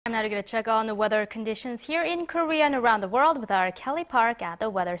Now we're going to check on the weather conditions here in Korea and around the world with our Kelly Park at the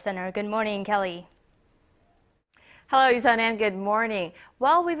Weather Center. Good morning, Kelly. Hello, Yusan, and good morning.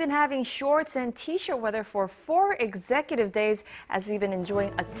 Well, we've been having shorts and t-shirt weather for 4 consecutive days as we've been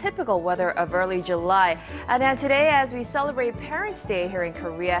enjoying a typical weather of early July. And today, as we celebrate Parents' Day here in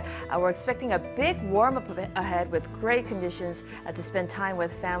Korea, we're expecting a big warm-up ahead with great conditions to spend time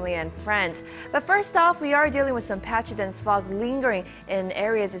with family and friends. But first off, we are dealing with some patchy dense fog lingering in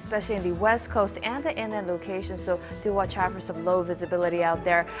areas, especially in the west coast and the inland locations, so do watch out for some low visibility out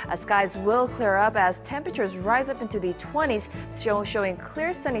there. Skies will clear up as temperatures rise up into the 20s, showing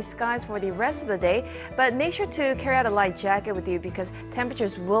clear sunny skies for the rest of the day. But make sure to carry out a light jacket with you because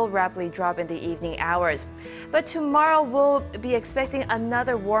temperatures will rapidly drop in the evening hours. But tomorrow we'll be expecting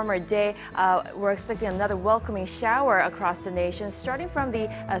another warmer day. We're expecting another welcoming shower across the nation starting from the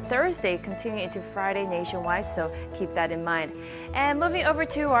Thursday, continuing into Friday nationwide, so keep that in mind. And moving over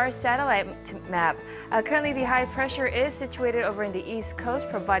to our satellite map. Currently the high pressure is situated over in the east coast,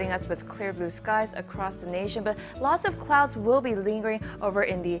 providing us with clear blue skies across the nation, but lots of clouds will be lingering over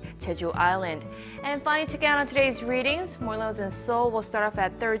in the Jeju Island. And finally, checking out on today's readings, more lows in Seoul will start off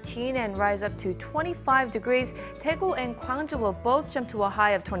at 13 and rise up to 25 degrees. Daegu and Gwangju will both jump to a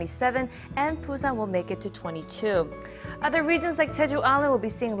high of 27, and Busan will make it to 22. Other regions like Jeju Island will be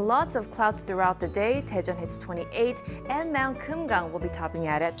seeing lots of clouds throughout the day. Daejeon hits 28, and Mount Kumgang will be topping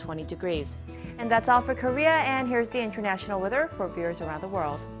out at 20 degrees. And that's all for Korea, and here's the international weather for viewers around the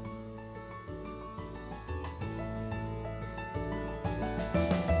world.